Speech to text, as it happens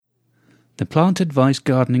The Plant Advice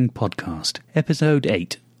Gardening Podcast, Episode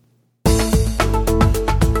 8.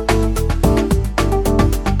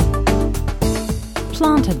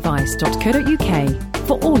 plantadvice.co.uk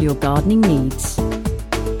for all your gardening needs.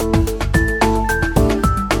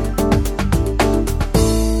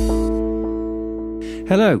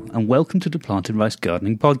 Hello, and welcome to the Plant Advice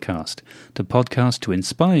Gardening Podcast, the podcast to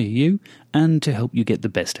inspire you and to help you get the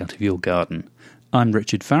best out of your garden. I'm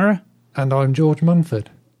Richard Farrer. And I'm George Munford.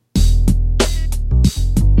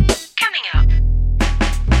 Coming up.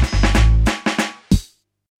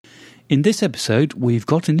 In this episode, we've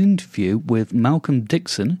got an interview with Malcolm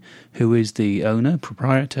Dickson, who is the owner,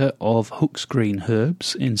 proprietor of Hooksgreen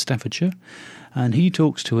Herbs in Staffordshire, and he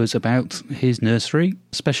talks to us about his nursery,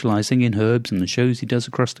 specialising in herbs and the shows he does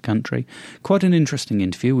across the country. Quite an interesting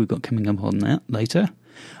interview we've got coming up on that later.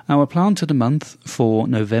 Our plant of the month for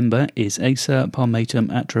November is Acer palmatum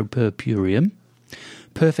atropurpureum.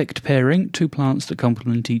 Perfect pairing, two plants that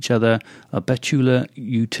complement each other are Betula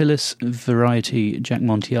utilis variety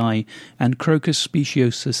Jackmontii and Crocus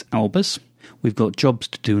speciosus albus. We've got jobs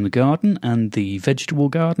to do in the garden and the vegetable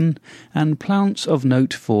garden, and plants of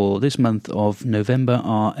note for this month of November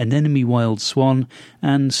are Anemone wild swan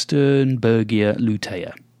and Sternbergia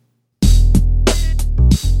lutea.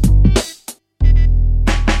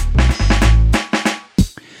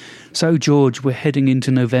 So, George, we're heading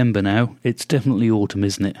into November now. It's definitely autumn,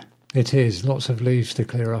 isn't it? It is. Lots of leaves to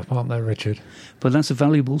clear up, aren't there, Richard? But that's a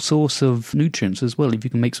valuable source of nutrients as well, if you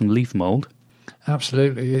can make some leaf mould.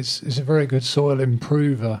 Absolutely. It's a very good soil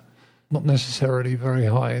improver, not necessarily very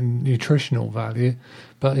high in nutritional value,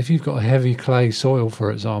 but if you've got a heavy clay soil, for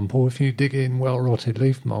example, if you dig in well-rotted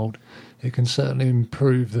leaf mould, it can certainly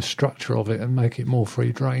improve the structure of it and make it more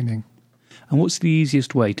free-draining. And what's the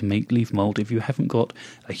easiest way to make leaf mould if you haven't got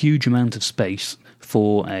a huge amount of space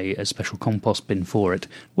for a special compost bin for it?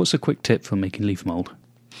 What's a quick tip for making leaf mould?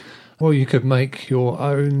 Well, you could make your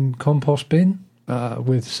own compost bin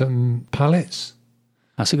with some pallets.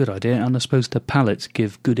 That's a good idea, and I suppose the pallets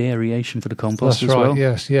give good aeration for the compost as well.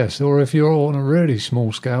 That's right, yes. Or if you're on a really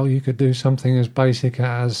small scale, you could do something as basic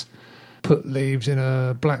as put leaves in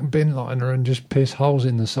a black bin liner and just pierce holes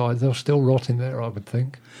in the side. They'll still rot in there, I would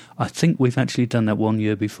think. I think we've actually done that 1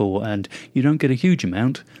 year before, and you don't get a huge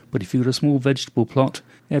amount, but if you've got a small vegetable plot,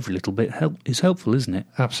 every little bit is helpful, isn't it?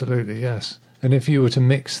 Absolutely, yes. And if you were to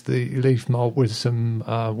mix the leaf mould with some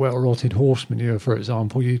well-rotted horse manure, for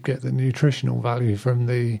example, you'd get the nutritional value from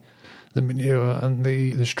the manure and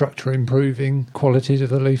the structure-improving qualities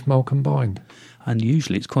of the leaf mould combined. And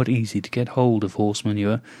usually it's quite easy to get hold of horse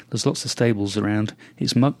manure. There's lots of stables around.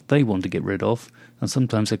 It's muck they want to get rid of, and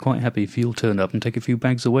sometimes they're quite happy if you'll turn up and take a few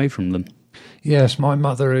bags away from them. Yes, my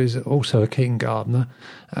mother is also a keen gardener,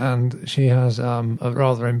 and she has a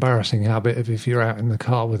rather embarrassing habit of if you're out in the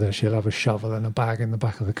car with her, she'll have a shovel and a bag in the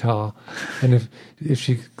back of the car. And if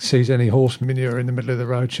she sees any horse manure in the middle of the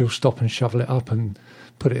road, she'll stop and shovel it up and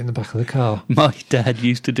put it in the back of the car. My dad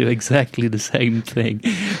used to do exactly the same thing.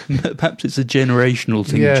 Perhaps it's a generational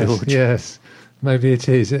thing, George. Yes, maybe it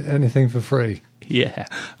is. Anything for free. Yeah,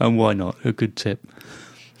 and why not? A good tip.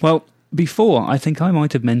 Well, before, I think I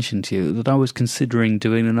might have mentioned to you that I was considering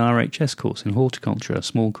doing an RHS course in horticulture, a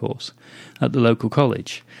small course, at the local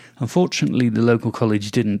college. Unfortunately, the local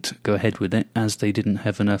college didn't go ahead with it, as they didn't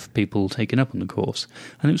have enough people taken up on the course.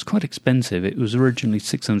 And it was quite expensive. It was originally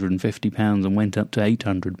 £650 and went up to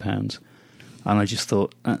 £800. And I just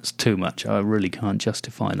thought, that's too much. I really can't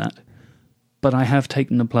justify that. But I have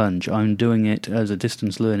taken the plunge. I'm doing it as a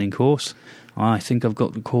distance learning course. I think I've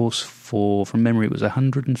got the course for, from memory, it was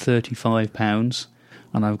 £135,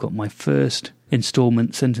 and I've got my first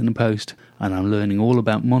instalment sent in the post, and I'm learning all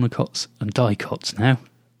about monocots and dicots now.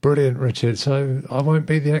 Brilliant, Richard. So I won't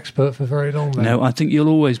be the expert for very long then. No, I think you'll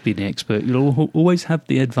always be the expert. You'll always have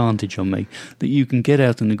the advantage on me that you can get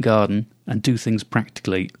out in the garden and do things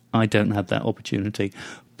practically. I don't have that opportunity.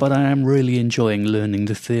 But I am really enjoying learning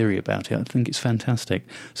the theory about it. I think it's fantastic.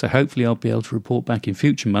 So hopefully I'll be able to report back in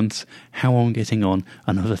future months how I'm getting on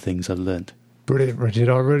and other things I've learned. Brilliant, Richard.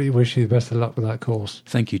 I really wish you the best of luck with that course.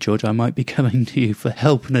 Thank you, George. I might be coming to you for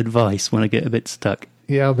help and advice when I get a bit stuck.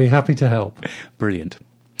 Yeah, I'll be happy to help. Brilliant.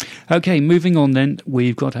 Okay, moving on then.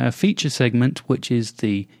 We've got our feature segment, which is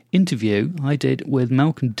the interview I did with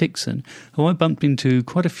Malcolm Dickson, who I bumped into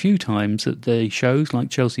quite a few times at the shows like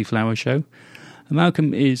Chelsea Flower Show.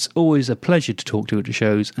 Malcolm is always a pleasure to talk to at the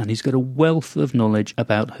shows, and he's got a wealth of knowledge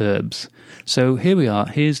about herbs. So here we are.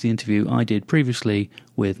 Here's the interview I did previously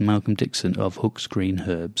with Malcolm Dickson of Hooksgreen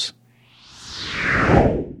Herbs.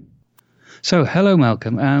 So hello,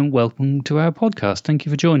 Malcolm, and welcome to our podcast. Thank you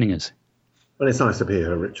for joining us. Well, it's nice to be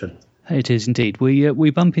here, Richard. It is indeed. We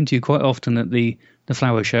bump into you quite often at the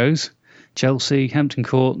flower shows. Chelsea, Hampton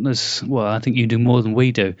Court, I think you do more than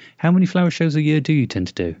we do. How many flower shows a year do you tend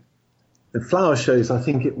to do? The flower shows, I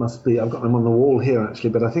think it must be, I've got them on the wall here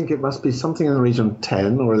actually, but I think it must be something in the region of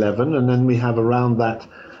 10 or 11. And then we have around that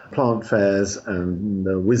plant fairs and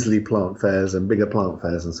Wisley plant fairs and bigger plant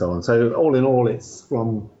fairs and so on. So all in all, it's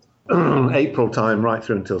from April time right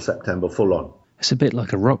through until September, full on. It's a bit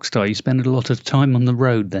like a rock star. You spend a lot of time on the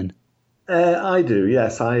road then. I do,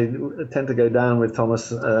 yes. I tend to go down with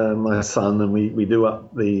Thomas, my son, and we do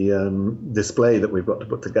up the display that we've got to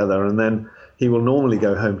put together. And then he will normally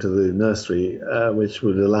go home to the nursery, which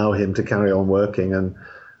would allow him to carry on working and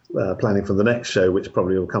planning for the next show, which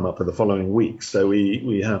probably will come up for the following week. So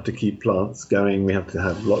we have to keep plants going. We have to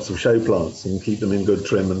have lots of show plants and keep them in good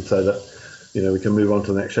trim, and so that we can move on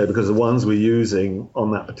to the next show, because the ones we're using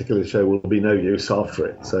on that particular show will be no use after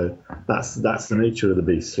it. So that's the nature of the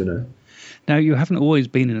beast, Now, you haven't always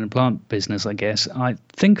been in a plant business, I guess. I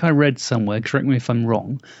think I read somewhere, correct me if I'm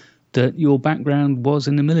wrong, that your background was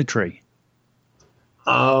in the military.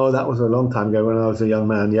 Oh, that was a long time ago when I was a young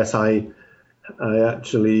man. Yes, I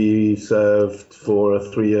actually served for a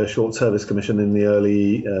 3-year short service commission in the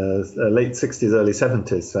late 60s, early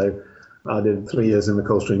 70s. So I did 3 years in the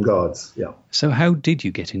Coldstream Guards, yeah. So how did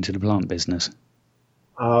you get into the plant business?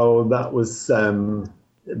 Oh, that was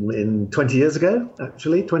in 20 years ago,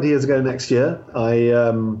 actually. 20 years ago next year.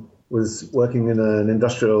 I was working in an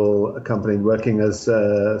industrial company, working as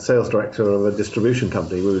sales director of a distribution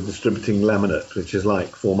company. We were distributing laminate, which is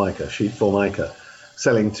like formica, sheet formica,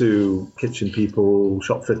 selling to kitchen people,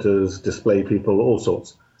 shop fitters, display people, all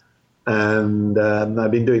sorts. And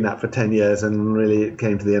I've been doing that for 10 years, and really it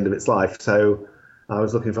came to the end of its life. So I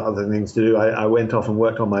was looking for other things to do. I went off and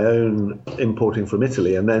worked on my own, importing from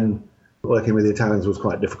Italy, and then working with the Italians was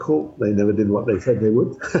quite difficult. They never did what they said they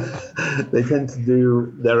would. They tend to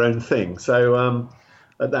do their own thing. So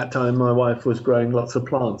at that time, my wife was growing lots of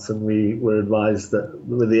plants, and we were advised that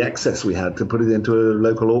with the excess we had to put it into a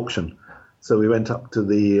local auction. So we went up to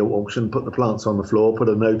the auction, put the plants on the floor, put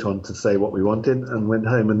a note on to say what we wanted, and went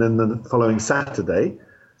home. And then the following Saturday,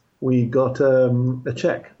 we got a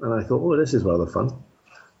check. And I thought, this is rather fun.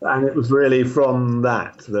 And it was really from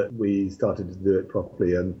that we started to do it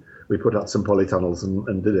properly. And we put up some polytunnels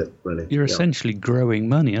and did it, really. You're essentially growing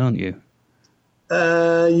money, aren't you?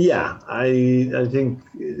 Yeah. I think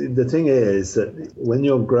the thing is that when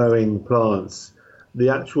you're growing plants, the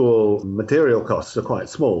actual material costs are quite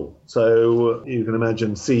small. So you can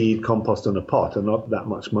imagine seed, compost, and a pot are not that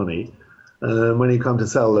much money. When you come to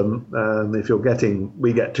sell them, we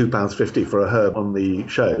get £2.50 for a herb on the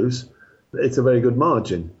shows. It's a very good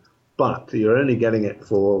margin. But you're only getting it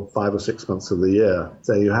for 5 or 6 months of the year.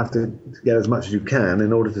 So you have to get as much as you can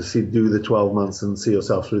in order to do the 12 months and see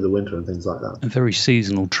yourself through the winter and things like that. A very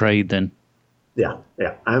seasonal trade then. Yeah.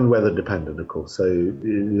 And weather dependent, of course. So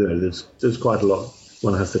there's quite a lot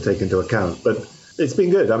one has to take into account. But it's been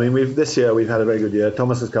good. I mean, this year we've had a very good year.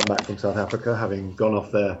 Thomas has come back from South Africa, having gone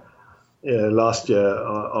off there last year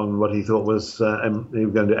on what he thought was he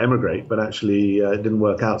was going to emigrate, but actually it didn't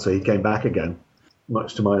work out, so he came back again.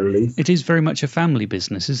 Much to my relief. It is very much a family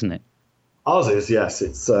business, isn't it? Ours is, yes.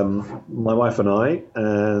 It's my wife and I,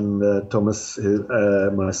 and Thomas,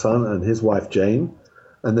 my son, and his wife Jane.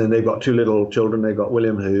 And then they've got 2 little children. They've got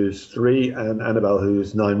William, who's 3, and Annabelle,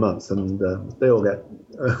 who's 9 months. And they all get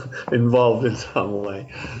involved in some way.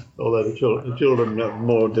 Although the children have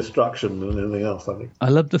more destruction than anything else, I think. I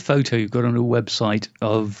love the photo you've got on your website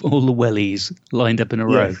of all the wellies lined up in a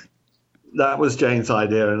row. That was Jane's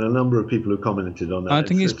idea, and a number of people who commented on that. I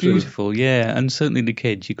think it's beautiful, yeah, and certainly the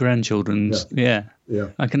kids, your grandchildren's, yeah.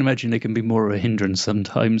 I can imagine they can be more of a hindrance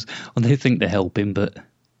sometimes, and they think they're helping, but...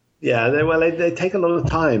 Yeah, they take a lot of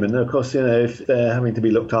time, and of course, if they're having to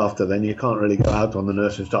be looked after, then you can't really go out on the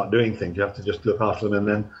nursery and start doing things. You have to just look after them, and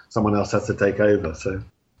then someone else has to take over, so...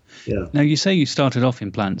 Yeah. Now, you say you started off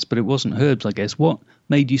in plants, but it wasn't herbs, I guess. What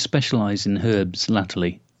made you specialise in herbs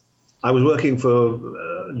latterly? I was working for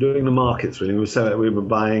doing the markets, really. We were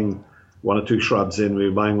buying 1 or 2 shrubs in, we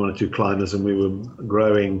were buying 1 or 2 climbers, and we were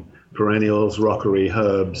growing perennials, rockery,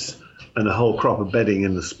 herbs, and a whole crop of bedding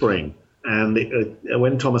in the spring. And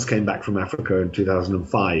when Thomas came back from Africa in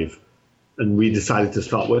 2005, and we decided to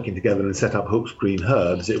start working together and set up Hooksgreen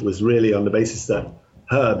Herbs, it was really on the basis that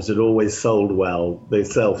herbs had always sold well. They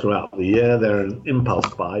sell throughout the year. They're an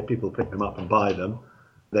impulse buy. People pick them up and buy them.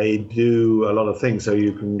 They do a lot of things, so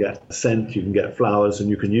you can get scent, you can get flowers, and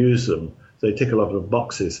you can use them. So they tick a lot of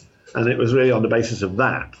boxes. And it was really on the basis of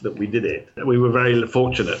that we did it. We were very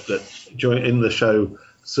fortunate that in the show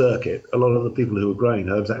circuit, a lot of the people who were growing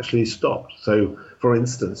herbs actually stopped. So, for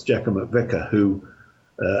instance, Jekyll McVicar, who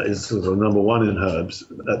is sort of number one in herbs,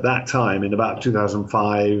 at that time, in about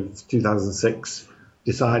 2005, 2006,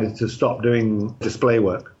 decided to stop doing display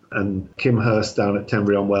work. And Kim Hurst down at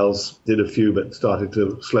Tenbury-on-Wells did a few, but started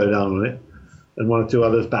to slow down on it. And one or two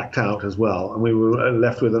others backed out as well. And we were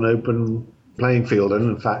left with an open playing field. And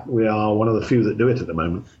in fact, we are one of the few that do it at the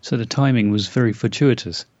moment. So the timing was very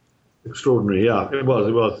fortuitous. Extraordinary, yeah. It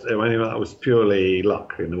was. I mean, that was purely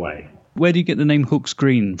luck in a way. Where do you get the name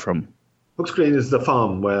Hooksgreen from? Hooksgreen is the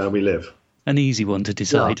farm where we live. An easy one to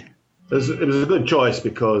decide. Yeah. It was a good choice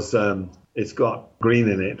because it's got green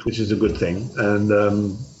in it, which is a good thing.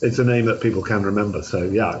 And it's a name that people can remember. So,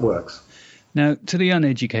 yeah, it works. Now, to the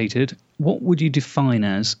uneducated, what would you define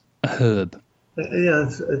as a herb? Yeah,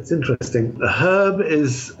 it's interesting. A herb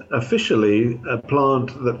is officially a plant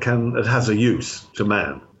that has a use to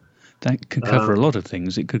man. That could cover a lot of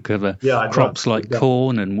things. It could cover crops like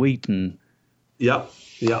corn and wheat and... Yeah.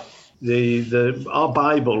 Our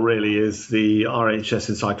Bible really is the RHS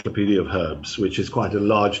Encyclopedia of Herbs, which is quite a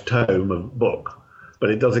large tome of book, but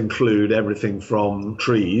it does include everything from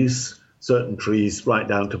trees, certain trees, right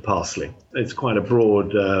down to parsley. It's quite a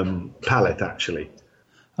broad palette, actually.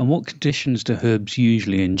 And what conditions do herbs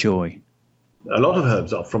usually enjoy? A lot of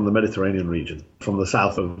herbs are from the Mediterranean region, from the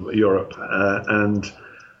south of Europe, and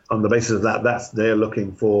on the basis of that, they're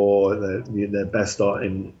looking for their best are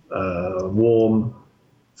in warm,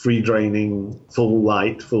 free-draining, full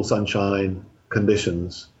light, full sunshine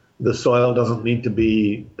conditions. The soil doesn't need to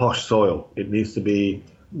be posh soil. It needs to be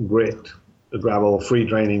grit, gravel,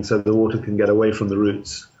 free-draining, so the water can get away from the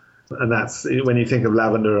roots. And that's when you think of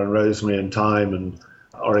lavender and rosemary and thyme and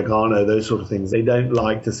oregano, those sort of things, they don't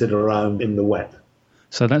like to sit around in the wet.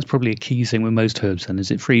 So that's probably a key thing with most herbs then.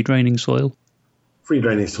 Is it free-draining soil?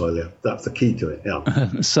 Free-draining soil, yeah. That's the key to it,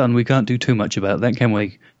 yeah. Son, we can't do too much about that, can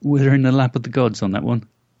we? We're in the lap of the gods on that one.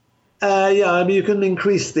 Yeah, I mean, you can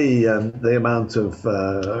increase the amount of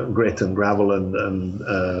grit and gravel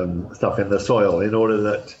and stuff in the soil in order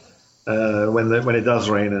that when it does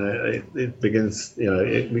rain and it begins,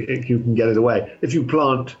 you can get it away. If you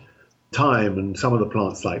plant thyme and some of the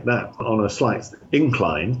plants like that on a slight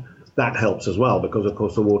incline, that helps as well because, of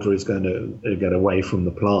course, the water is going to get away from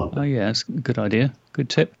the plant. Oh, yeah, that's a good idea. Good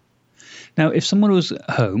tip. Now, if someone was at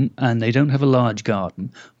home and they don't have a large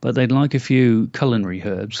garden, but they'd like a few culinary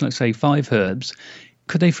herbs, let's say 5 herbs,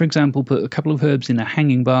 could they, for example, put a couple of herbs in a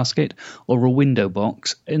hanging basket or a window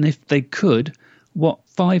box? And if they could, what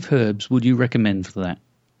 5 herbs would you recommend for that?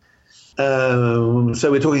 So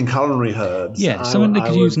we're talking culinary herbs. Yeah, something they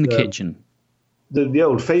could use in the kitchen. The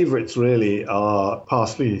old favourites really are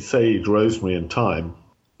parsley, sage, rosemary and thyme.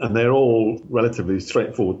 And they're all relatively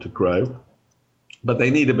straightforward to grow. But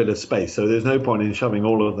they need a bit of space, so there's no point in shoving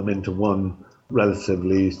all of them into one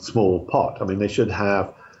relatively small pot. I mean, they should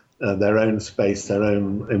have their own space, their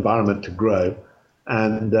own environment to grow.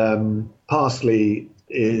 And parsley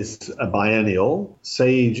is a biennial.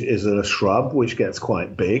 Sage is a shrub, which gets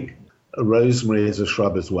quite big. Rosemary is a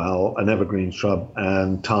shrub as well, an evergreen shrub.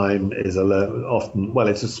 And thyme is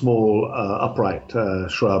it's a small upright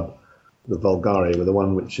shrub, the vulgaria, the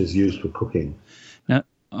one which is used for cooking. Now,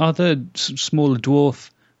 are there smaller dwarf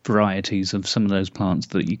varieties of some of those plants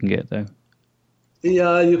that you can get, though?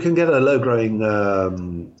 Yeah, you can get a low-growing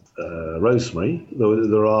rosemary.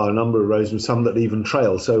 There are a number of rosemary, some that even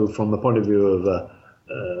trail. So from the point of view of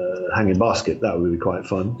a hanging basket, that would be quite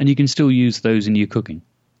fun. And you can still use those in your cooking?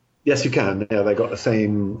 Yes, you can. Yeah, they've got the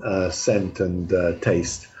same scent and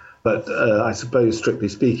taste. But I suppose, strictly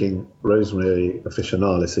speaking, rosemary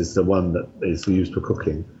officinalis is the one that is used for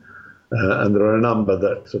cooking. And there are a number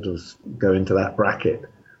that sort of go into that bracket.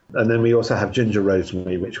 And then we also have ginger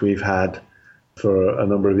rosemary, which we've had for a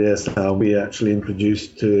number of years now. We actually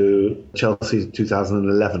introduced to Chelsea in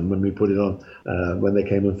 2011 when we put it on, when they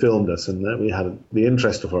came and filmed us. And we had the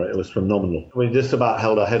interest for it. It was phenomenal. We just about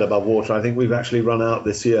held our head above water. I think we've actually run out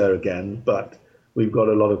this year again, but we've got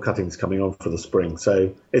a lot of cuttings coming on for the spring.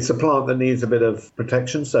 So it's a plant that needs a bit of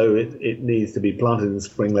protection. So it needs to be planted in the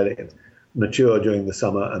spring, let it mature during the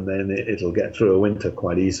summer, and then it'll get through a winter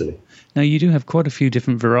quite easily. Now, you do have quite a few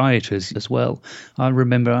different varieties as well. I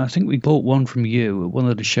remember, I think we bought one from you at one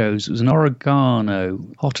of the shows. It was an oregano,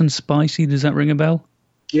 hot and spicy. Does that ring a bell?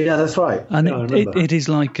 Yeah, that's right. And yeah, it is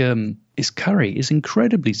like, it's curry. It's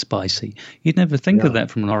incredibly spicy. You'd never think of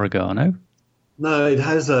that from an oregano. No, it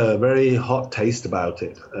has a very hot taste about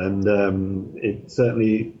it. And it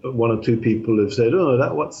certainly, one or two people have said,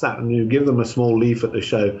 what's that? And you give them a small leaf at the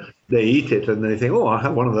show, they eat it and they think, I'll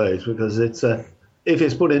have one of those, because it's if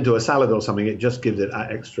it's put into a salad or something, it just gives it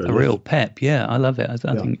that extra. A real pep, yeah. I love it.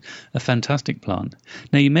 I think a fantastic plant.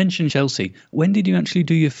 Now, you mentioned Chelsea. When did you actually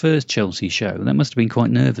do your first Chelsea show? That must have been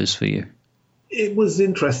quite nervous for you. It was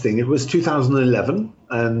interesting. It was 2011,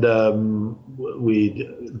 and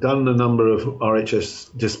we'd done a number of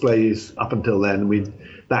RHS displays up until then.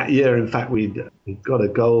 That year, in fact, we got a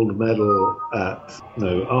gold medal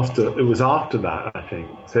after that, I think.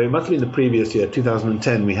 So it must have been the previous year,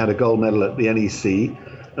 2010, we had a gold medal at the NEC,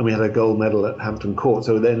 and we had a gold medal at Hampton Court.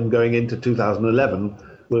 So then going into 2011,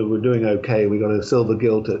 we were doing okay. We got a silver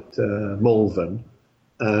gilt at Malvern,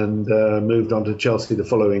 and moved on to Chelsea the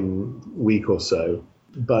following week or so.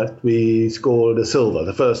 But we scored a silver.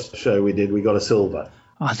 The first show we did, we got a silver.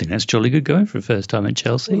 I think that's jolly good going for a first time at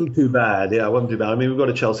Chelsea. Wasn't too bad, yeah, it wasn't too bad. I mean, we got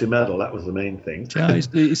a Chelsea medal, that was the main thing. Yeah,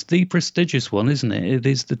 it's the prestigious one, isn't it? It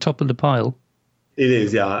is the top of the pile. It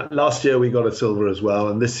is, yeah. Last year we got a silver as well,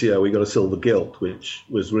 and this year we got a silver gilt, which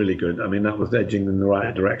was really good. I mean, that was edging in the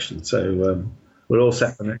right direction. So we're all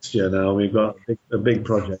set for next year now. We've got a big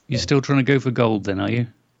project. You're still trying to go for gold then, are you?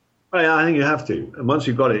 Oh, yeah, I think you have to. And once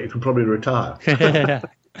you've got it, you can probably retire.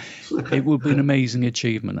 It would be an amazing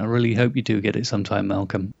achievement. I really hope you do get it sometime,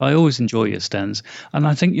 Malcolm. I always enjoy your stands, and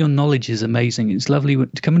I think your knowledge is amazing. It's lovely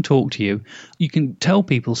to come and talk to you. You can tell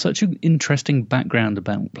people such an interesting background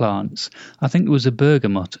about plants. I think there was a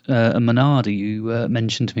bergamot, a monarda you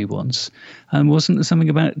mentioned to me once. And wasn't there something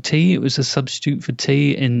about tea? It was a substitute for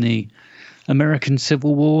tea in the American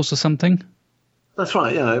Civil Wars or something? That's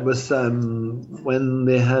right, yeah. It was when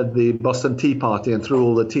they had the Boston Tea Party and threw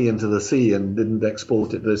all the tea into the sea and didn't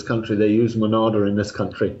export it to this country. They used monarda in this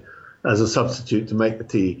country as a substitute to make the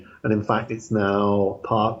tea. And in fact, it's now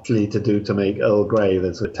partly to make Earl Grey.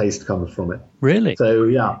 There's a taste comes from it. Really? So,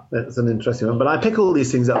 yeah, that's an interesting one. But I pick all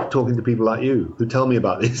these things up talking to people like you who tell me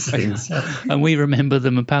about these things. And we remember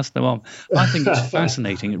them and pass them on. I think it's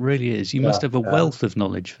fascinating. It really is. You must have a wealth of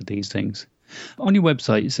knowledge for these things. On your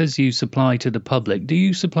website, it says you supply to the public. Do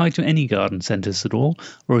you supply to any garden centres at all,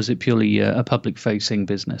 or is it purely a public-facing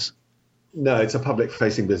business? No, it's a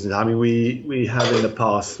public-facing business. I mean, we have in the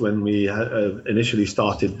past, when we initially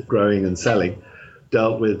started growing and selling,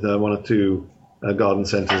 dealt with one or two garden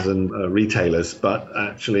centres and retailers. But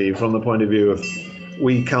actually, from the point of view of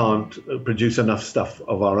we can't produce enough stuff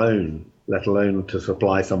of our own, let alone to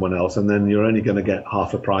supply someone else, and then you're only going to get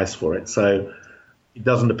half a price for it. So it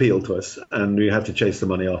doesn't appeal to us, and we have to chase the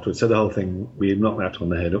money afterwards. So the whole thing, we knock that on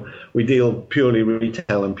the head. We deal purely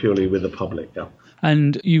retail and purely with the public. Yeah.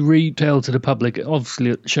 And you retail to the public,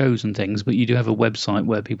 obviously at shows and things, but you do have a website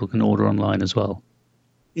where people can order online as well.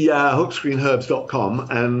 Yeah, hooksgreenherbs.com,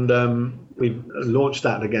 and we've launched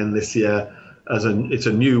that again this year. It's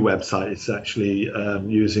a new website. It's actually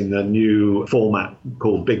using a new format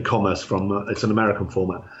called Big Commerce it's an American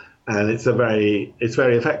format. And it's very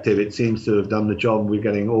effective. It seems to have done the job. We're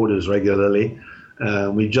getting orders regularly.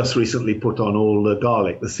 We just recently put on all the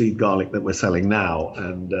garlic, the seed garlic that we're selling now,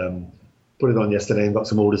 and put it on yesterday and got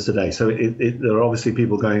some orders today. So there are obviously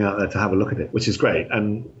people going out there to have a look at it, which is great.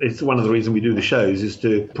 And it's one of the reasons we do the shows is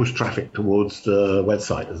to push traffic towards the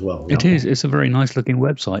website as well. It is. It's a very nice looking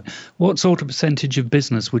website. What sort of percentage of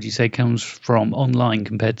business would you say comes from online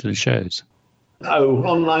compared to the shows? Oh,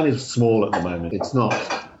 online is small at the moment. It's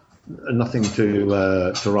nothing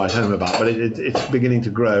to write home about, but it's beginning to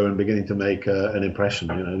grow and beginning to make an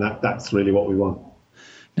impression. That's really what we want.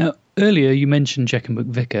 Now, earlier you mentioned Jecka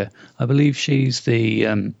McVicker. I believe she's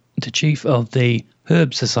the chief of the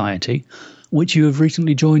Herb Society, which you have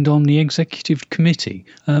recently joined on the executive committee.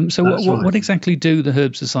 So what exactly do the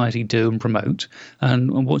Herb Society do and promote,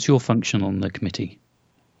 and what's your function on the committee?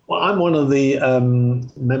 Well, I'm one of the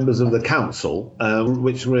members of the council,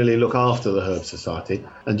 which really look after the Herb Society,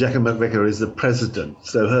 and Jecka McVicker is the president.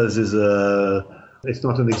 So hers is it's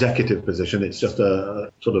not an executive position, it's just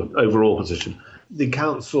a sort of overall position. The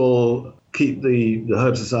council keep the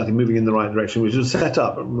Herb Society moving in the right direction, which was set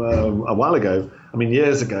up a while ago,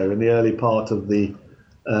 years ago, in the early part of the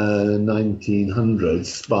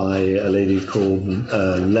 1900s by a lady called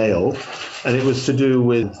Lael, and it was to do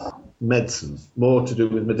with medicine, more to do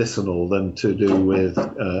with medicinal than to do with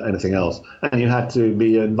anything else. And you had to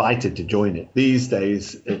be invited to join it. These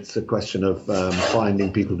days, it's a question of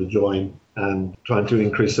finding people to join and trying to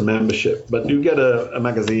increase the membership. But you get a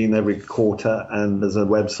magazine every quarter, and there's a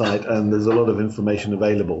website, and there's a lot of information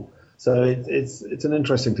available. So it's an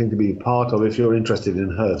interesting thing to be part of if you're interested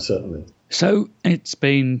in herbs, certainly. So it's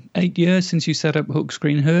been 8 years since you set up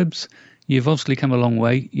Hooksgreen Herbs. You've obviously come a long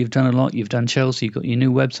way. You've done a lot. You've done Chelsea. You've got your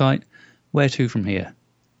new website. Where to from here?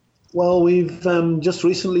 Well, we've just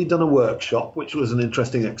recently done a workshop, which was an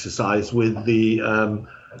interesting exercise with the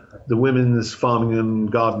the Women's Farming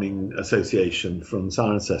and Gardening Association from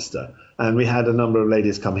Cirencester. And we had a number of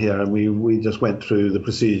ladies come here, and we just went through the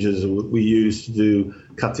procedures we used to do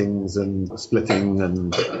cuttings and splitting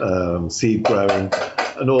and seed growing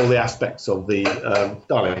and all the aspects of the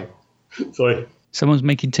darling. Sorry. Someone's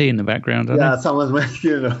making tea in the background, aren't they? Someone's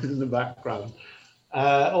making noise in the background.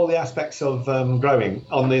 All the aspects of growing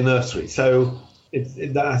on the nursery. So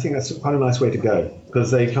I think that's quite a nice way to go,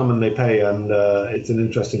 because they come and they pay, and it's an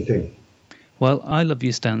interesting thing. Well, I love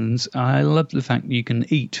your stands. I love the fact you can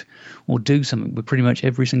eat or do something with pretty much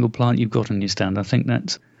every single plant you've got on your stand. I think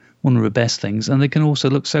that's one of the best things, and they can also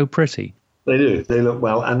look so pretty. They do. They look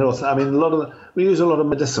well, and also, I mean, we use a lot of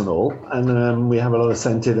medicinal, and we have a lot of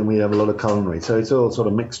scented, and we have a lot of culinary. So it's all sort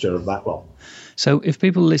of mixture of that lot. So if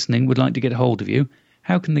people listening would like to get hold of you,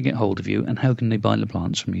 how can they get hold of you, and how can they buy the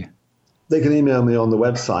plants from you? They can email me on the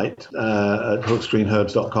website at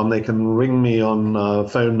hooksgreenherbs.com. They can ring me on a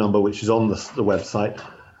phone number, which is on the website.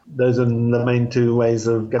 Those are the main two ways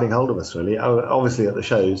of getting hold of us, really. Obviously at the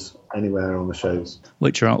shows, anywhere on the shows.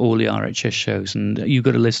 Which are all the RHS shows. And you've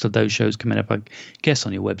got a list of those shows coming up, I guess,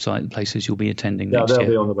 on your website, the places you'll be attending next year. Yeah,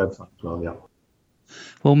 they'll be on the website as well, yeah.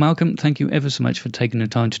 Well, Malcolm, thank you ever so much for taking the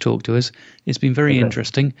time to talk to us. It's been very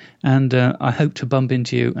interesting, and I hope to bump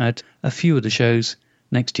into you at a few of the shows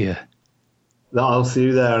next year. I'll see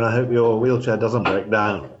you there, and I hope your wheelchair doesn't break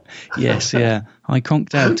down. Yes, yeah. I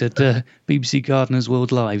conked out at BBC Gardeners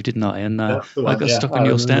World Live, didn't I? And I got stuck on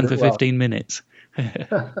your stand for 15 minutes.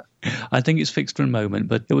 I think it's fixed for a moment,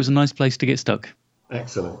 but it was a nice place to get stuck.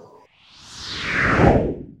 Excellent.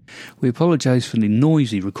 We apologise for the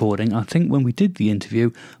noisy recording. I think when we did the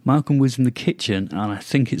interview, Malcolm was in the kitchen, and I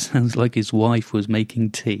think it sounds like his wife was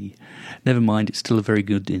making tea. Never mind, it's still a very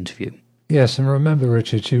good interview. Yes, and remember,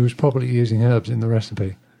 Richard, she was probably using herbs in the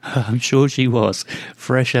recipe. I'm sure she was.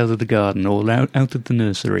 Fresh out of the garden or out of the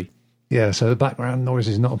nursery. Yeah, so the background noise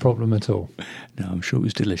is not a problem at all. No, I'm sure it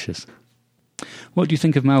was delicious. What do you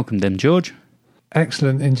think of Malcolm then, George?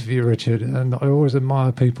 Excellent interview, Richard. And I always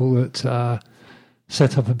admire people that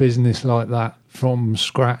set up a business like that from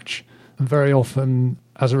scratch. And very often,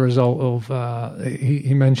 as a result of...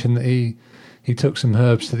 he mentioned that he took some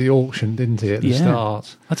herbs to the auction, didn't he, at the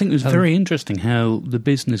start? I think it was very interesting how the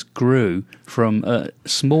business grew from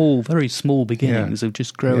very small beginnings of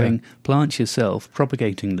just growing plants yourself,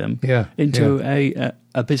 propagating them, into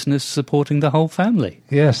a business supporting the whole family.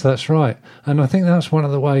 Yes, that's right. And I think that's one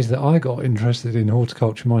of the ways that I got interested in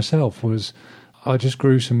horticulture myself was I just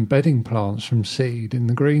grew some bedding plants from seed in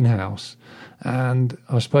the greenhouse. And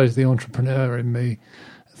I suppose the entrepreneur in me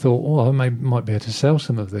thought, well, I might be able to sell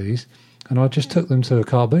some of these. And I just took them to a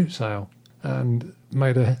car boot sale and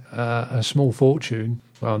made a small fortune.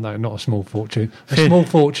 Well, no, not a small fortune. A small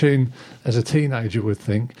fortune, as a teenager would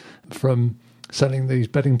think, from selling these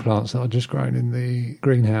bedding plants that I'd just grown in the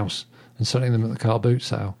greenhouse and selling them at the car boot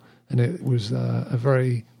sale. And it was a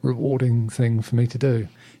very rewarding thing for me to do.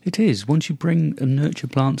 It is. Once you bring and nurture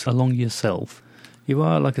plants along yourself, you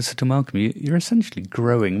are, like I said to Malcolm, you're essentially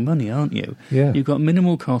growing money, aren't you? Yeah. You've got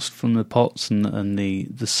minimal cost from the pots and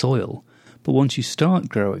the soil. But once you start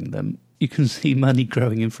growing them, you can see money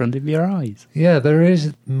growing in front of your eyes. Yeah, there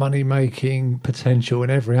is money-making potential in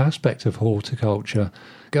every aspect of horticulture.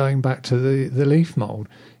 Going back to the leaf mould,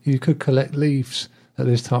 you could collect leaves at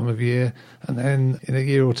this time of year, and then in a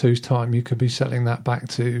year or two's time, you could be selling that back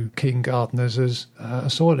to keen gardeners as a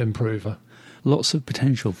soil improver. Lots of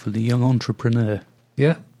potential for the young entrepreneur.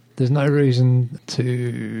 Yeah, there's no reason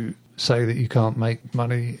to say that you can't make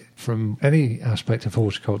money from any aspect of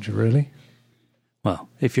horticulture, really. Well,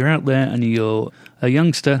 if you're out there and you're a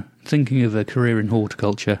youngster thinking of a career in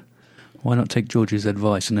horticulture, why not take George's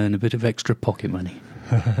advice and earn a bit of extra pocket money?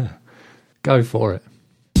 Go for it.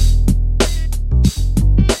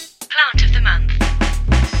 Plant of the month.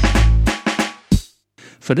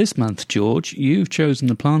 For this month, George, you've chosen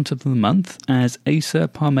the plant of the month as Acer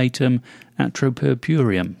palmatum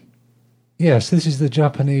atropurpureum. Yes, this is the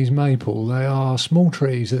Japanese maple. They are small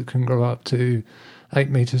trees that can grow up to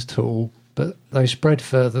 8 metres tall, but they spread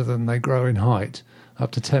further than they grow in height,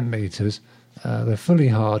 up to 10 metres. They're fully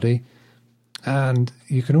hardy, and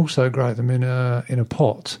you can also grow them in a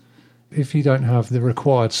pot. If you don't have the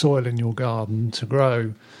required soil in your garden to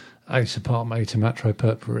grow Acer palmatum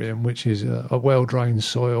atropurpureum, which is a well-drained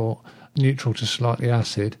soil, neutral to slightly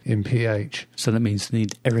acid in pH. So that means they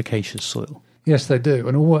need ericaceous soil. Yes, they do.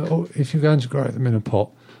 And if you're going to grow them in a pot,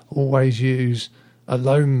 always use a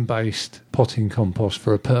loam-based potting compost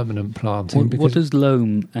for a permanent planting. What does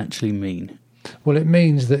loam actually mean? Well, it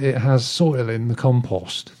means that it has soil in the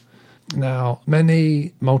compost. Now,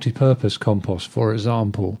 many multi-purpose composts, for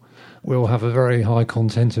example, will have a very high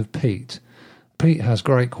content of peat. Peat has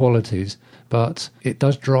great qualities, but it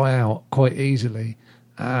does dry out quite easily,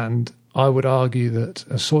 and I would argue that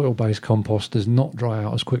a soil-based compost does not dry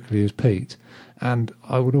out as quickly as peat. And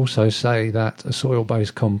I would also say that a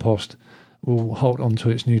soil-based compost will hold on to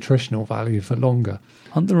its nutritional value for longer.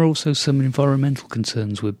 Aren't there also some environmental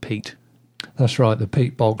concerns with peat? That's right, the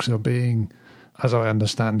peat bogs are being, as I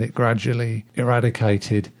understand it, gradually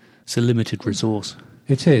eradicated. It's a limited resource.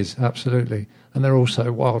 It is, absolutely. And they're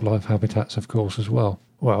also wildlife habitats, of course, as well.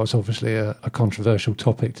 Well, it's obviously a controversial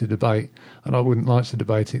topic to debate, and I wouldn't like to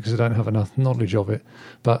debate it because I don't have enough knowledge of it.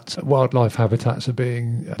 But wildlife habitats are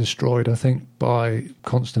being destroyed, I think, by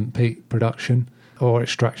constant peat production or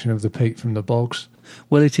extraction of the peat from the bogs.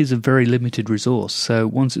 Well, it is a very limited resource, so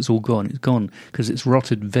once it's all gone, it's gone, because it's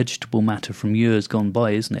rotted vegetable matter from years gone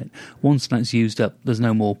by, isn't it? Once that's used up, there's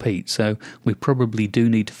no more peat, so we probably do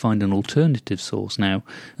need to find an alternative source now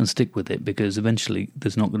and stick with it, because eventually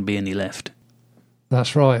there's not going to be any left.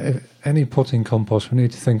 That's right. If any potting compost, we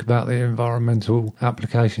need to think about the environmental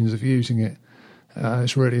applications of using it.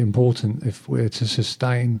 It's really important if we're to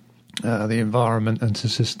sustain the environment and to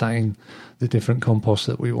sustain the different composts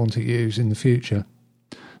that we want to use in the future.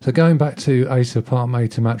 So going back to Acer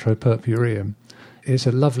palmatum atropurpureum, it's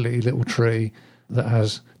a lovely little tree that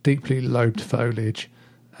has deeply lobed foliage,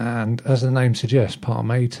 and as the name suggests,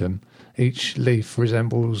 palmatum, each leaf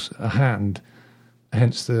resembles a hand,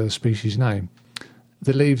 hence the species name.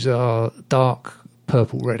 The leaves are dark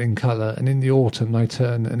purple-red in colour, and in the autumn they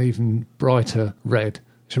turn an even brighter red.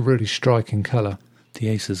 It's a really striking colour. The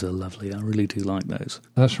Acers are lovely. I really do like those.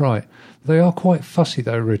 That's right. They are quite fussy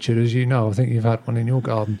though, Richard, as you know. I think you've had one in your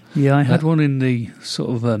garden. Yeah, I had one in the sort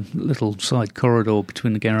of little side corridor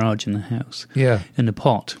between the garage and the house. Yeah. In a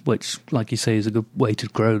pot, which, like you say, is a good way to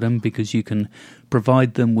grow them because you can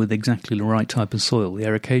provide them with exactly the right type of soil, the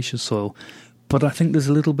ericaceous soil. But I think there's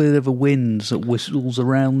a little bit of a wind that whistles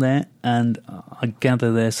around there, and I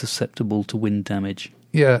gather they're susceptible to wind damage.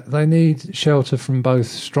 Yeah, they need shelter from both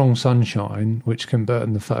strong sunshine, which can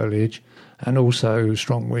burn the foliage, and also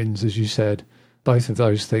strong winds, as you said. Both of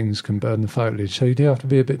those things can burn the foliage, so you do have to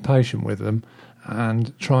be a bit patient with them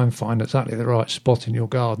and try and find exactly the right spot in your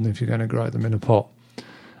garden if you're going to grow them in a pot.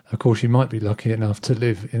 Of course, you might be lucky enough to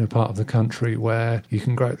live in a part of the country where you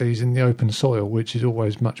can grow these in the open soil, which is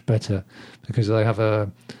always much better because they have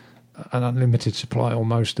an unlimited supply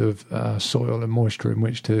almost of soil and moisture in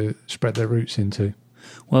which to spread their roots into.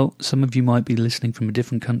 Well, some of you might be listening from a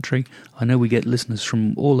different country. I know we get listeners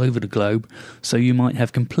from all over the globe, so you might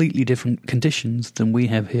have completely different conditions than we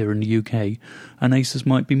have here in the UK, and Acers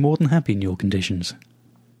might be more than happy in your conditions.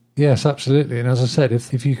 Yes, absolutely. And as I said,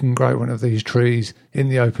 if you can grow one of these trees in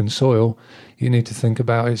the open soil, you need to think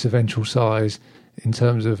about its eventual size in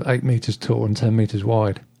terms of 8 metres tall and 10 metres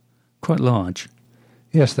wide. Quite large.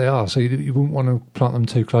 Yes, they are. So you wouldn't want to plant them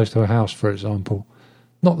too close to a house, for example.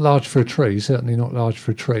 Not large for a tree, certainly not large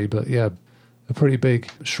for a tree, but yeah, a pretty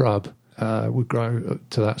big shrub would grow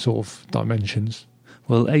to that sort of dimensions.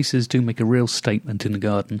 Well, Acers do make a real statement in the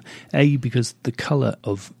garden. A, because the colour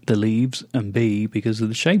of the leaves, and B, because of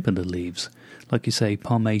the shape of the leaves. Like you say,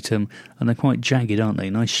 palmatum, and they're quite jagged, aren't they?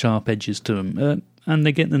 Nice sharp edges to them. And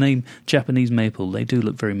they get the name Japanese maple. They do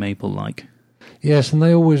look very maple-like. Yes, and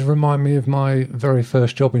they always remind me of my very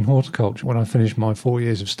first job in horticulture. When I finished my 4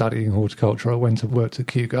 years of studying horticulture, I went and worked at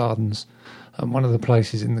Kew Gardens. And one of the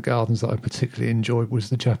places in the gardens that I particularly enjoyed was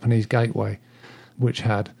the Japanese Gateway, which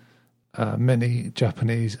had many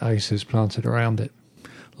Japanese acers planted around it.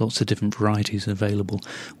 Lots of different varieties available.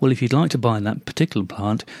 Well, if you'd like to buy that particular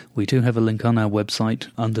plant, we do have a link on our website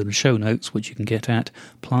under the show notes, which you can get at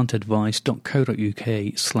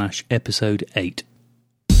plantadvice.co.uk/episode 8.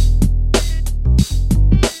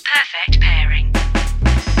 Perfect pairing.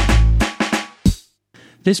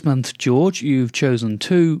 This month, George, you've chosen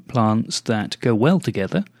two plants that go well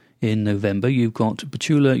together. In November, you've got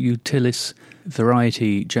Betula utilis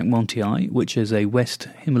variety jackmontii, which is a West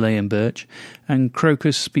Himalayan birch, and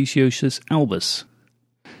Crocus speciosus albus.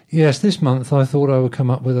 Yes, this month I thought I would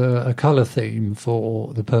come up with a colour theme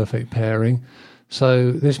for the perfect pairing.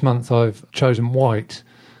 So this month I've chosen white.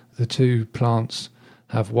 The two plants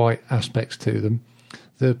have white aspects to them.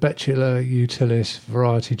 The Betula utilis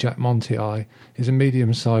variety jackmontii is a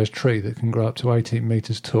medium-sized tree that can grow up to 18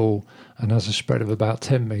 metres tall and has a spread of about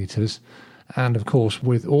 10 metres. And of course,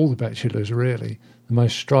 with all the betulas, really, the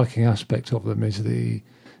most striking aspect of them is the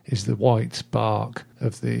white bark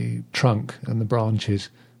of the trunk and the branches,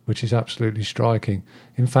 which is absolutely striking.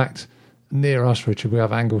 In fact, near us, Richard, we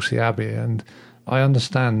have Anglesey Abbey, and I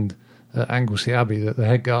understand at Anglesey Abbey that the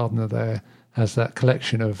head gardener there has that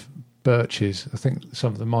collection of birches. I think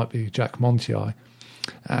some of them might be Jack Montii.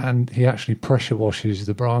 And he actually pressure washes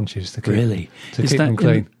the branches to keep, keep them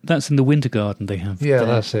clean. That's in the winter garden they have. Yeah, there.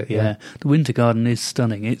 that's it. Yeah. The winter garden is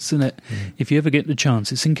stunning. It's in it. If you ever get the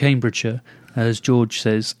chance, it's in Cambridgeshire, as George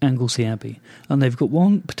says, Anglesey Abbey, and they've got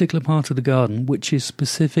one particular part of the garden which is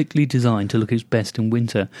specifically designed to look its best in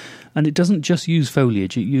winter, and it doesn't just use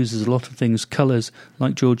foliage. It uses a lot of things, colours,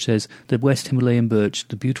 like George says, the West Himalayan birch,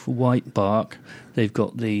 the beautiful white bark. They've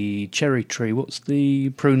got the cherry tree. What's the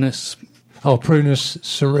Prunus? Oh, Prunus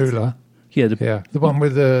cerula. Yeah, the one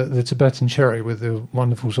with the Tibetan cherry with the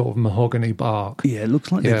wonderful sort of mahogany bark. Yeah, it looks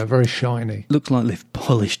like very shiny. Looks like they've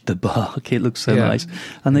polished the bark. It looks so nice.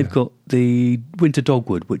 And they've got the winter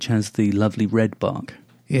dogwood, which has the lovely red bark.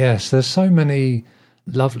 Yes, there's so many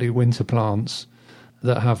lovely winter plants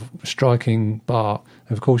that have striking bark.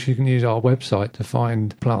 Of course, you can use our website to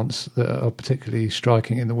find plants that are particularly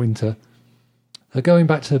striking in the winter. Going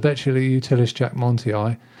back to Betula utilis Jack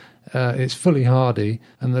Montii, it's fully hardy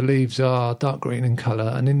and the leaves are dark green in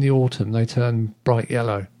colour, and in the autumn they turn bright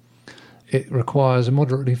yellow. It requires a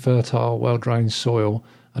moderately fertile, well-drained soil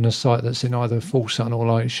and a site that's in either full sun or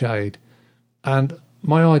light shade. And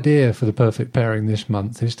my idea for the perfect pairing this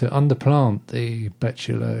month is to underplant the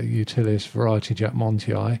Betula utilis variety Jack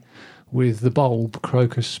Montii with the bulb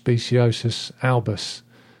Crocus speciosus albus.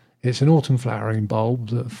 It's an autumn flowering bulb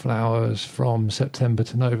that flowers from September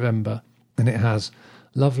to November, and it has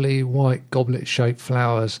lovely white goblet-shaped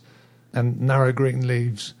flowers and narrow green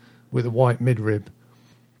leaves with a white midrib.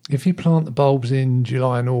 If you plant the bulbs in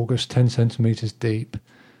July and August 10 centimetres deep,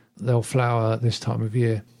 they'll flower this time of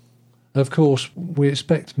year. Of course, we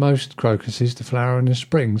expect most crocuses to flower in the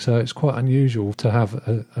spring, so it's quite unusual to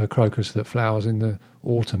have a crocus that flowers in the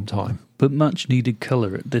autumn time. But much needed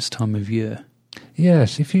colour at this time of year.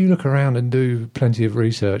 Yes, if you look around and do plenty of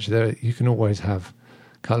research, there you can always have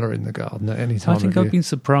colour in the garden at any time of year. I think I've been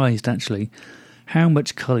surprised, actually, how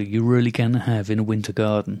much colour you really can have in a winter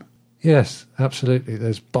garden. Yes, absolutely.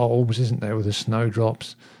 There's bulbs, isn't there, with the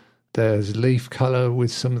snowdrops. There's leaf colour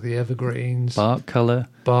with some of the evergreens. Bark colour.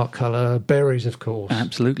 Berries, of course.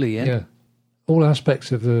 Absolutely, yeah. All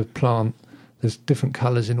aspects of the plant, there's different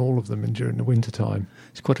colours in all of them during the winter time.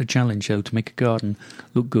 It's quite a challenge, though, to make a garden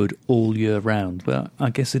look good all year round. But I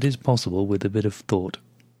guess it is possible with a bit of thought.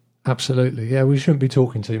 Absolutely, yeah. We shouldn't be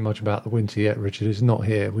talking too much about the winter yet, Richard. It's not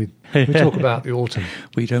here. We talk about the autumn.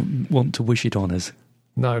 We don't want to wish it on us.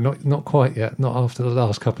 No, not quite yet. Not after the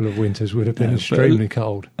last couple of winters would have been extremely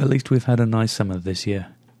cold. At least we've had a nice summer this year.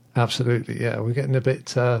 Absolutely, yeah. We're getting a bit...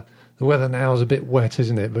 the weather now is a bit wet,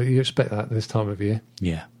 isn't it? But you expect that this time of year.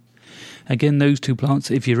 Yeah. Again, those two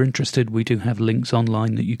plants, if you're interested, we do have links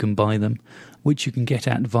online that you can buy them, which you can get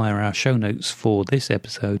at via our show notes for this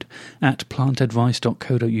episode at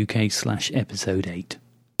plantadvice.co.uk/episode 8.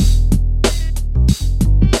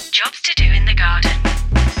 Jobs to do in the garden.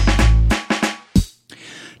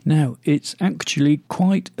 Now, it's actually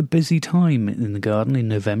quite a busy time in the garden in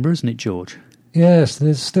November, isn't it, George? Yes,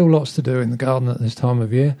 there's still lots to do in the garden at this time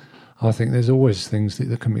of year. I think there's always things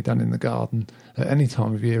that can be done in the garden at any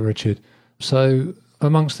time of year, Richard. So,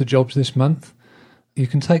 amongst the jobs this month, you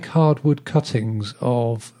can take hardwood cuttings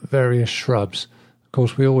of various shrubs. Of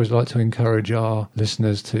course, we always like to encourage our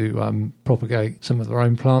listeners to propagate some of their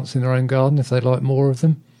own plants in their own garden if they like more of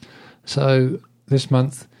them. So, this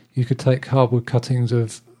month, you could take hardwood cuttings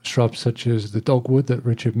of shrubs such as the dogwood that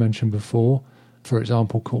Richard mentioned before, for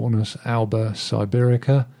example, Cornus alba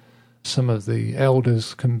siberica. Some of the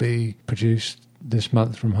elders can be produced this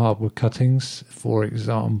month from hardwood cuttings, for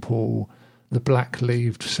example, the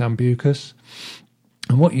black-leaved sambucus.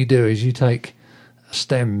 And what you do is you take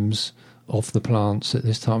stems off the plants at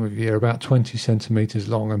this time of year, about 20 centimetres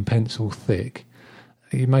long and pencil thick.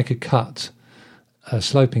 You make a cut, a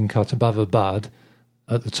sloping cut above a bud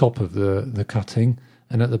at the top of the cutting,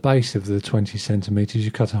 and at the base of the 20 centimetres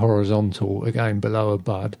you cut a horizontal, again below a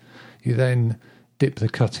bud. You then dip the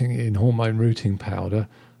cutting in hormone rooting powder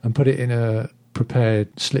and put it in a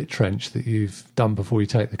prepared slit trench that you've done before you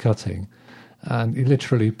take the cutting, and you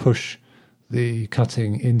literally push the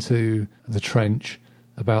cutting into the trench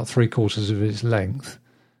about 3/4 of its length,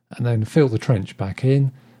 and then fill the trench back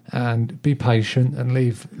in and be patient and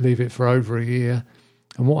leave it for over a year.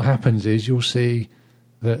 And what happens is you'll see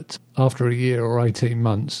that after a year or 18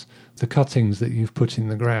 months, the cuttings that you've put in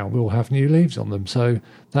the ground will have new leaves on them. So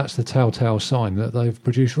that's the telltale sign that they've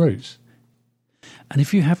produced roots. And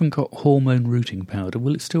if you haven't got hormone rooting powder,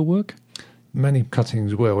 will it still work? Many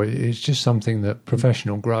cuttings will. It's just something that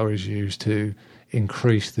professional growers use to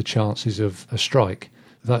increase the chances of a strike.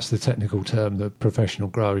 That's the technical term that professional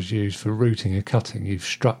growers use for rooting a cutting. You've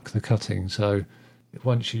struck the cutting, so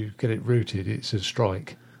once you get it rooted, it's a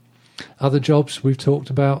strike. Other jobs we've talked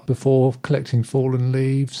about before, collecting fallen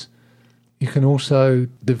leaves. You can also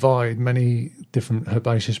divide many different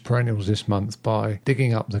herbaceous perennials this month by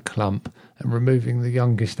digging up the clump and removing the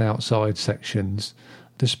youngest outside sections,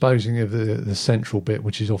 disposing of the central bit,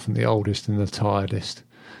 which is often the oldest and the tiredest,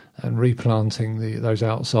 and replanting those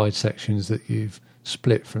outside sections that you've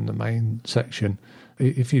split from the main section.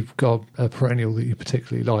 If you've got a perennial that you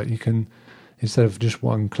particularly like, you can, instead of just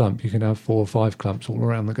one clump, you can have 4 or 5 clumps all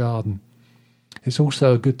around the garden. It's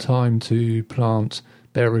also a good time to plant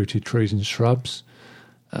bare-rooted trees and shrubs.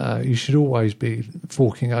 You should always be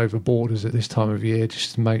forking over borders at this time of year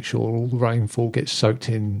just to make sure all the rainfall gets soaked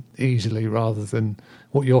in easily, rather than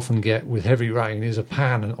what you often get with heavy rain is a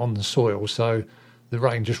pan on the soil, so the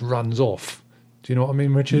rain just runs off. Do you know what I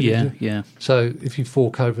mean, Richard? Yeah. So if you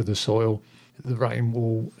fork over the soil, the rain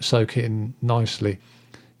will soak in nicely.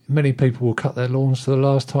 Many people will cut their lawns for the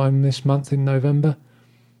last time this month in November.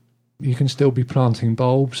 You can still be planting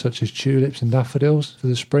bulbs such as tulips and daffodils for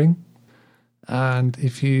the spring. And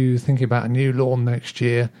if you think about a new lawn next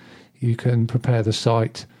year, you can prepare the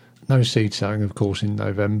site. No seed sowing, of course, in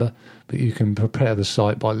November, but you can prepare the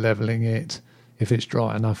site by levelling it. If it's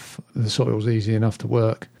dry enough, the soil's easy enough to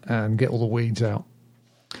work, and get all the weeds out.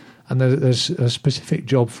 And there's a specific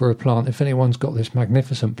job for a plant. If anyone's got this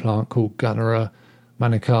magnificent plant called Gunnera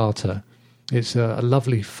manicata, it's a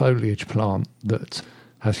lovely foliage plant that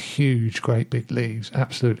has huge, great big leaves,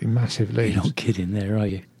 absolutely massive leaves. You're not kidding there, are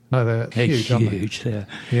you? No, they're huge, aren't they? Huge, yeah.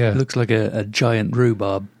 Yeah. It looks like a giant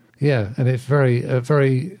rhubarb. Yeah, and it's a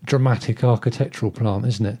very dramatic architectural plant,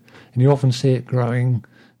 isn't it? And you often see it growing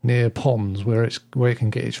near ponds where it can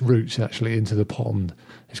get its roots actually into the pond.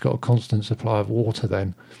 It's got a constant supply of water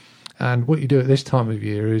then. And what you do at this time of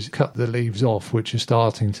year is cut the leaves off, which are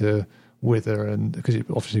starting to wither, and because it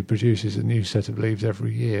obviously produces a new set of leaves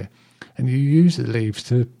every year. And you use the leaves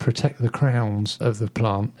to protect the crowns of the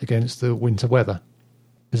plant against the winter weather,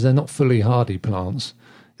 because they're not fully hardy plants.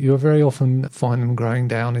 You'll very often find them growing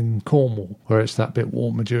down in Cornwall, where it's that bit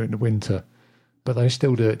warmer during the winter. But they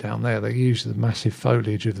still do it down there. They use the massive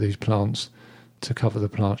foliage of these plants to cover the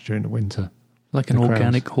plants during the winter. Like an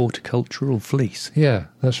organic horticultural fleece. Yeah,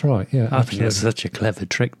 that's right. Yeah, I think that's such a clever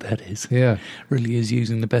trick, that is. Yeah. Really is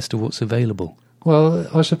using the best of what's available. Well,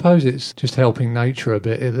 I suppose it's just helping nature a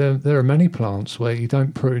bit. There are many plants where you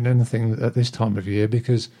don't prune anything at this time of year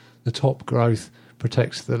because the top growth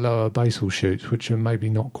protects the lower basal shoots, which are maybe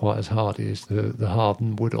not quite as hardy as the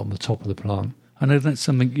hardened wood on the top of the plant. I know that's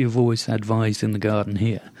something you've always advised in the garden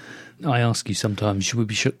here. I ask you sometimes, should we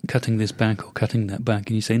be cutting this back or cutting that back?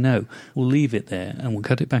 And you say, no, we'll leave it there and we'll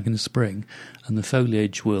cut it back in the spring, and the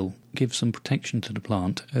foliage will give some protection to the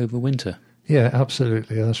plant over winter. Yeah,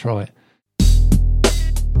 absolutely, that's right.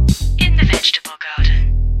 In the vegetable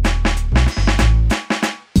garden.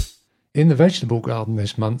 In the vegetable garden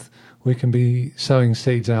this month, we can be sowing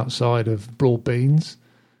seeds outside of broad beans.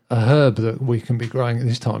 A herb that we can be growing at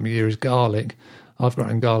this time of year is garlic. I've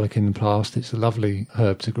grown garlic in the past. It's a lovely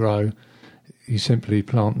herb to grow. You simply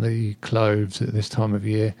plant the cloves at this time of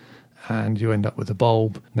year and you end up with a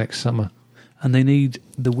bulb next summer. And they need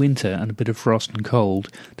the winter and a bit of frost and cold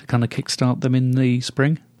to kind of kickstart them in the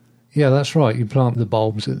spring? Yeah, that's right. You plant the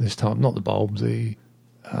bulbs at this time. Not the bulbs, the...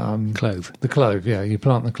 clove. The clove, yeah. You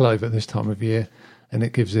plant the clove at this time of year and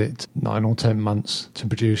it gives it 9 or 10 months to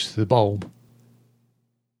produce the bulb.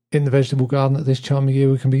 In the vegetable garden at this time of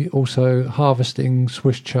year, we can be also harvesting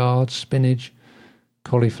Swiss chards, spinach,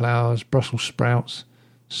 cauliflowers, Brussels sprouts,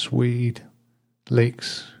 swede,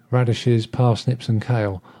 leeks, radishes, parsnips and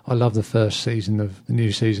kale. I love the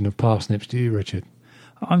new season of parsnips. Do you, Richard?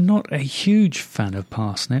 I'm not a huge fan of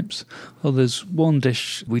parsnips. Well, there's one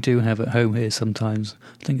dish we do have at home here sometimes.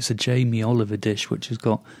 I think it's a Jamie Oliver dish, which has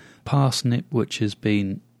got parsnip, which has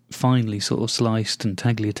been finely sort of sliced and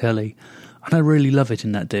tagliatelle. And I really love it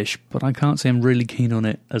in that dish, but I can't say I'm really keen on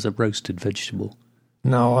it as a roasted vegetable.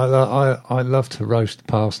 No, I love to roast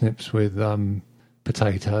parsnips with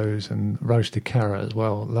potatoes and roasted carrot as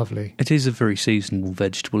well. Lovely. It is a very seasonal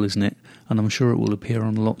vegetable, isn't it? And I'm sure it will appear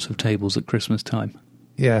on lots of tables at Christmas time.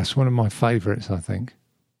 Yes, one of my favourites, I think.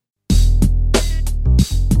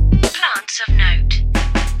 Plants of note.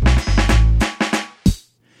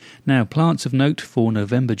 Now, plants of note for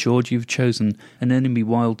November, George, you've chosen anemone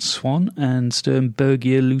wild swan and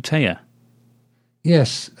Sternbergia lutea.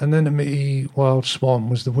 Yes, anemone wild swan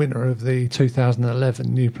was the winner of the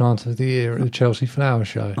 2011 New Plant of the Year at the Chelsea Flower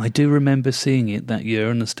Show. I do remember seeing it that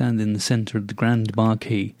year and I stand in the centre of the grand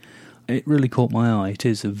marquee. It really caught my eye. It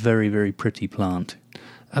is a very, very pretty plant.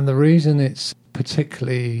 And the reason it's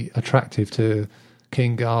particularly attractive to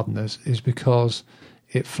keen gardeners is because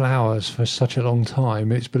it flowers for such a long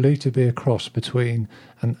time. It's believed to be a cross between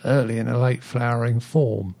an early and a late flowering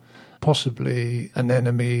form, possibly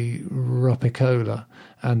Anemone rupicola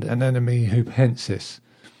and Anemone hoopensis,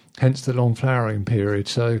 hence the long flowering period.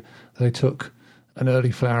 So they took an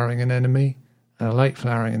early flowering anemone and a late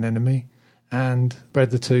flowering anemone and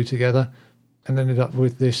bred the two together and ended up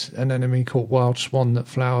with this anemone called Wild Swan that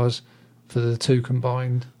flowers for the two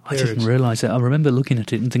combined periods. I didn't realise that. I remember looking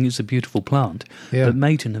at it and thinking it's a beautiful plant. Yeah. But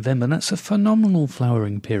May to November, that's a phenomenal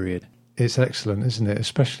flowering period. It's excellent, isn't it?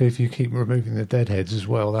 Especially if you keep removing the deadheads as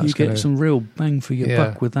well. You get some real bang for your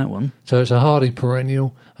buck with that one. So it's a hardy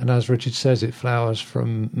perennial, and as Richard says, it flowers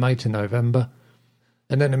from May to November.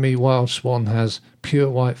 Anemone Wild Swan has pure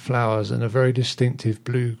white flowers and a very distinctive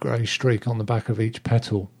blue-grey streak on the back of each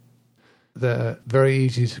petal. They're very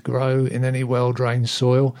easy to grow in any well-drained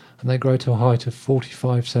soil, and they grow to a height of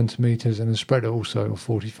 45 centimetres and a spread also of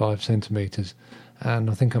 45 centimetres. And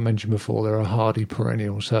I think I mentioned before, they're a hardy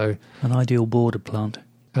perennial, so... An ideal border plant.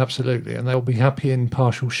 Absolutely, and they'll be happy in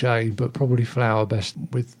partial shade, but probably flower best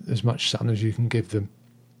with as much sun as you can give them.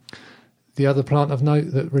 The other plant of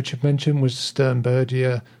note that Richard mentioned was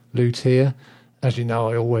Sternbergia lutea. As you know,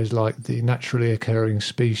 I always like the naturally occurring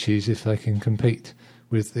species if they can compete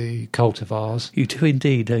with the cultivars. You do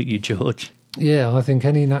indeed, don't you, George? Yeah, I think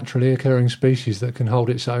any naturally occurring species that can hold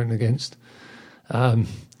its own against...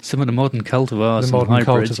 some of the modern cultivars the modern and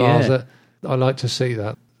hybrids, cultivars, that I like to see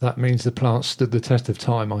that. That means the plant stood the test of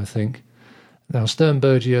time, I think. Now,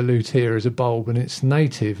 Sternbergia lutea is a bulb, and it's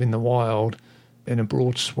native in the wild in a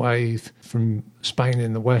broad swathe from Spain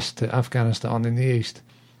in the west to Afghanistan in the east.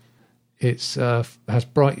 It has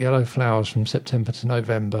bright yellow flowers from September to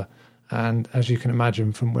November, and as you can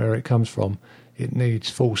imagine from where it comes from, it needs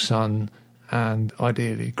full sun, and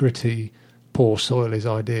ideally gritty, poor soil is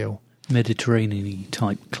ideal. Mediterranean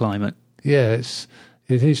type climate. Yeah, it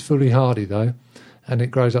is fully hardy though, and it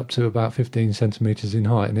grows up to about 15 centimetres in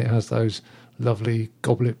height, and it has those lovely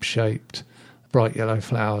goblet-shaped bright yellow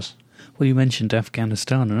flowers. Well, you mentioned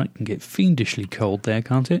Afghanistan, and it can get fiendishly cold there,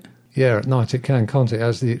 can't it? Yeah, at night it can, can't it? It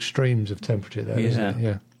has the extremes of temperature there, isn't it?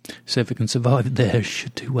 Yeah. So if it can survive there, it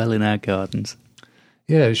should do well in our gardens.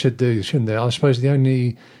 Yeah, it should do, shouldn't it? I suppose the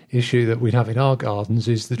only issue that we'd have in our gardens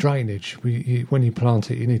is the drainage. When you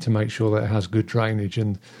plant it, you need to make sure that it has good drainage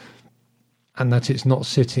and that it's not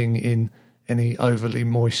sitting in any overly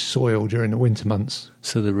moist soil during the winter months.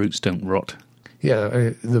 So the roots don't rot.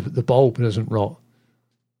 Yeah, the bulb doesn't rot,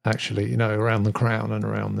 actually, around the crown and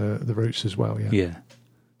around the roots as well, Yeah.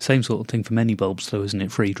 Same sort of thing for many bulbs, though, isn't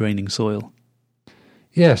it? Free draining soil.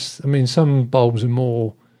 Yes, I mean, some bulbs are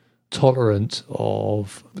more tolerant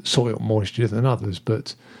of soil moisture than others,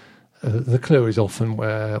 but the clue is often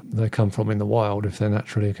where they come from in the wild if they're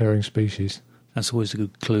naturally occurring species. That's always a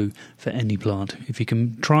good clue for any plant. If you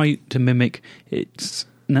can try to mimic its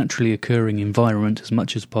naturally occurring environment as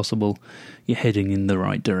much as possible, you're heading in the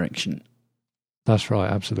right direction. That's right,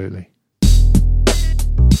 absolutely.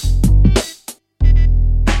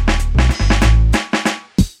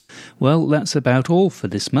 Well, that's about all for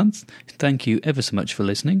this month. Thank you ever so much for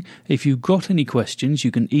listening. If you've got any questions, you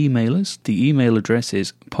can email us. The email address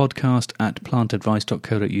is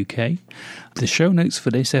podcast@plantadvice.co.uk. The show notes for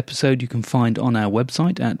this episode you can find on our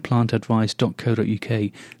website at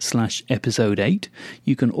plantadvice.co.uk/episode 8.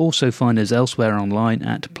 You can also find us elsewhere online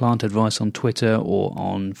at Plant Advice on Twitter or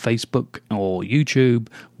on Facebook or YouTube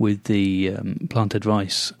with the Plant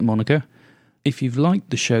Advice moniker. If you've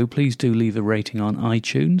liked the show, please do leave a rating on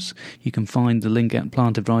iTunes. You can find the link at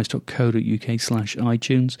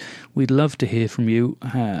plantadvice.co.uk/iTunes. We'd love to hear from you,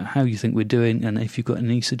 how you think we're doing, and if you've got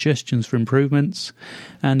any suggestions for improvements.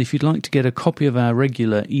 And if you'd like to get a copy of our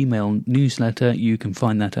regular email newsletter, you can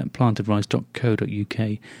find that at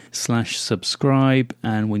plantadvice.co.uk/subscribe.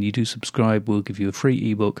 And when you do subscribe, we'll give you a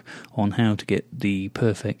free ebook on how to get the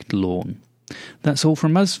perfect lawn. That's all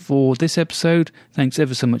from us for this episode. Thanks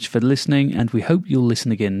ever so much for listening, and we hope you'll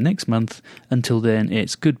listen again next month. Until then,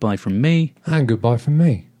 it's goodbye from me. And goodbye from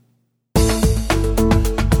me.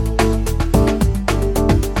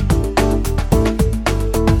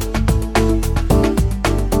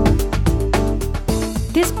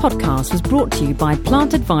 This podcast was brought to you by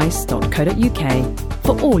plantadvice.co.uk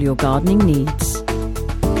for all your gardening needs.